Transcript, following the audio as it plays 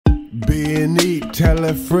Be and eat, tell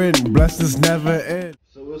a friend, blessings never end.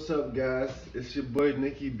 So what's up, guys? It's your boy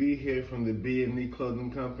Nicky B here from the B&E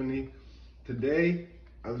Clothing Company. Today,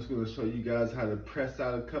 I'm just going to show you guys how to press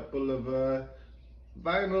out a couple of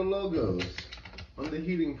vinyl logos on the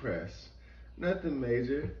heating press. Nothing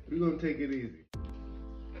major. We're going to take it easy.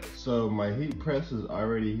 So my heat press is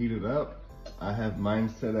already heated up. I have mine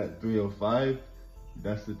set at 305.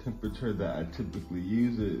 That's the temperature that I typically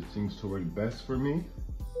use. It seems to work best for me.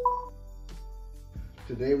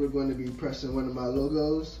 Today we're going to be pressing one of my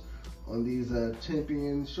logos on these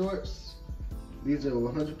Champion shorts. These are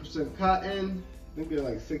 100% cotton. I think they're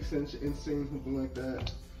like 6-inch inseam, something like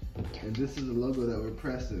that. And this is the logo that we're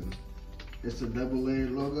pressing. It's a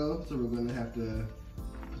double-layered logo, so we're going to have to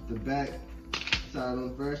put the back side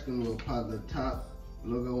on first, and we'll apply the top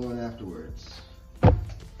logo on afterwards.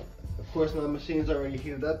 Of course, my machine's already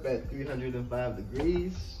heated up at 305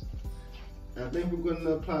 degrees. I think we're going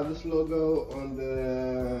to apply this logo on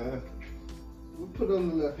we'll put it on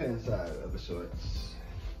the left-hand side of the shorts.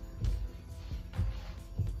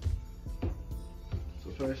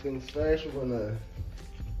 So first things first, we're going to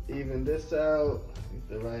even this out, get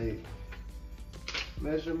the right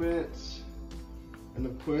measurements. And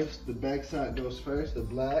of course, the back side goes first, the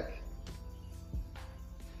black.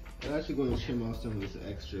 I'm actually going to trim off some of this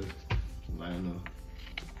extra vinyl.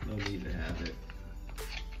 No need to have it.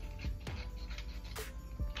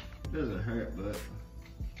 Doesn't hurt, but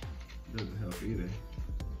doesn't help either.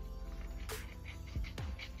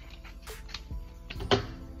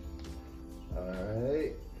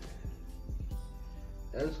 Alright.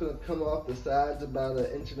 And it's going to come off the sides about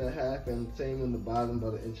 1.5 inches, and same on the bottom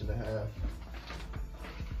about 1.5 inches.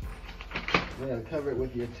 You're going to cover it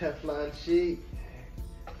with your Teflon sheet.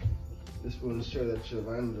 This will ensure that your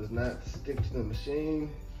vinyl does not stick to the machine.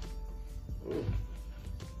 Ooh.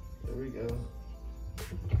 There we go.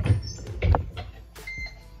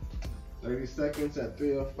 30 seconds at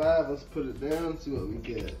 305. Let's put it down, see what we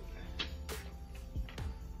get.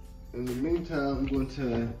 In the meantime, I'm going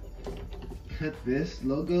to cut this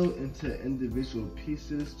logo into individual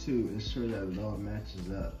pieces to ensure that it all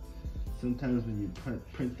matches up. Sometimes when you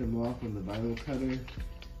print them off on the vinyl cutter,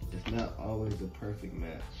 it's not always the perfect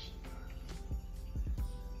match.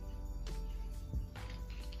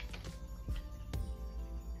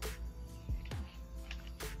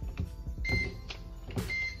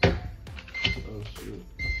 Oh shoot,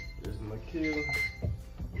 there's my cue.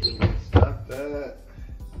 Stop that.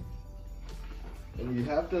 And you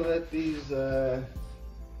have to let these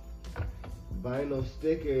vinyl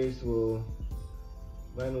stickers,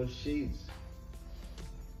 vinyl sheets,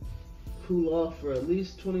 cool off for at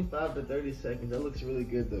least 25 to 30 seconds. That looks really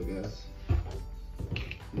good though, guys.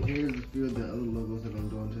 And here's a few of the other logos that I'm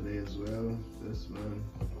doing today as well. This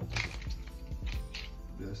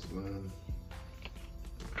one,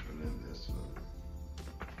 and then this one.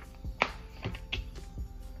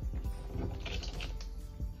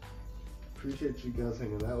 Appreciate you guys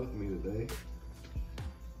hanging out with me today.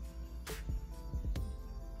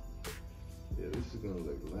 Yeah, this is gonna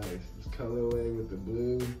look nice. This colorway with the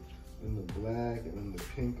blue and the black and then the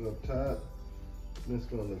pink up top. And it's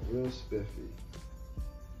gonna look real spiffy.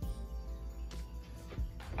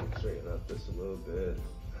 Straighten up this a little bit.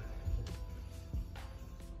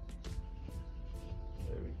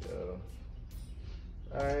 There we go.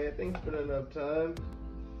 Alright, I think it's been enough time.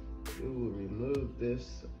 We will remove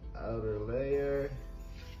this outer layer,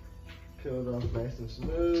 peel it off nice and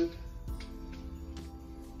smooth.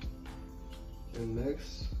 And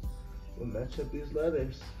next, we'll match up these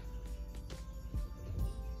letters.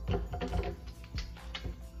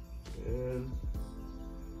 And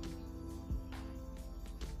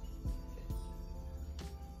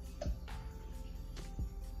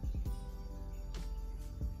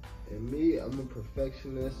me, I'm a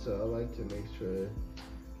perfectionist, so I like to make sure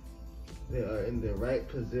they are in the right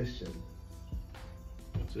position.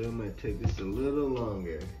 So it might take just a little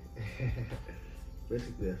longer.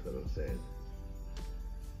 Basically, that's what I'm saying.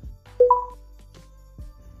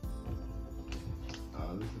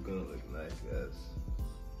 Oh, this is gonna look nice, guys.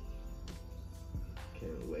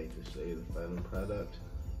 Can't wait to show you the final product.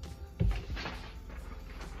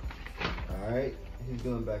 Alright, he's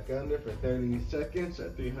going back under for 30 seconds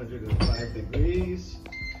at 305 degrees.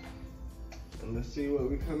 And let's see what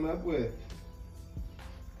we come up with.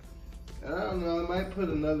 And I don't know, I might put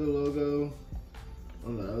another logo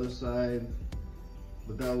on the other side,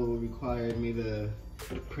 but that will require me to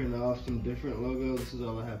print off some different logos. This is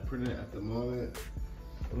all I have printed at the moment.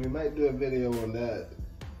 And we might do a video on that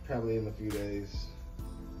probably in a few days,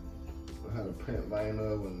 on how to print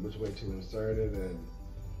vinyl and which way to insert it and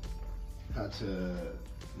how to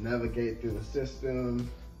navigate through the system.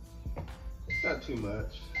 It's not too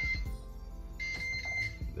much.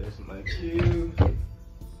 There's my cue.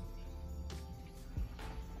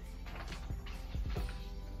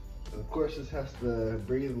 Of course, this has to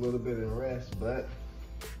breathe a little bit and rest, but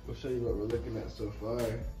we'll show you what we're looking at so far.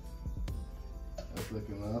 That's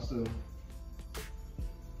looking awesome.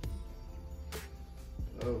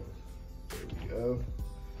 Oh, there we go.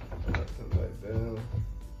 I'll come back down.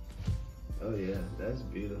 Oh yeah, that's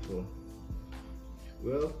beautiful.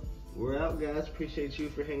 Well, we're out, guys. Appreciate you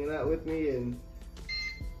for hanging out with me, and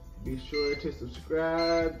be sure to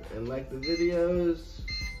subscribe and like the videos.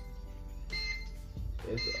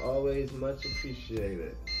 It's always much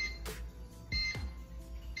appreciated.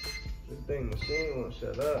 This dang machine won't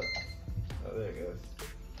shut up. Oh, there it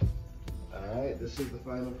goes. Alright, this is the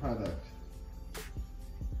final product.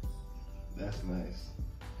 That's nice.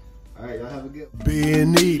 Alright, y'all have a good one. Be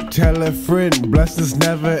and eat, tell a friend, blessings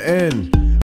never end.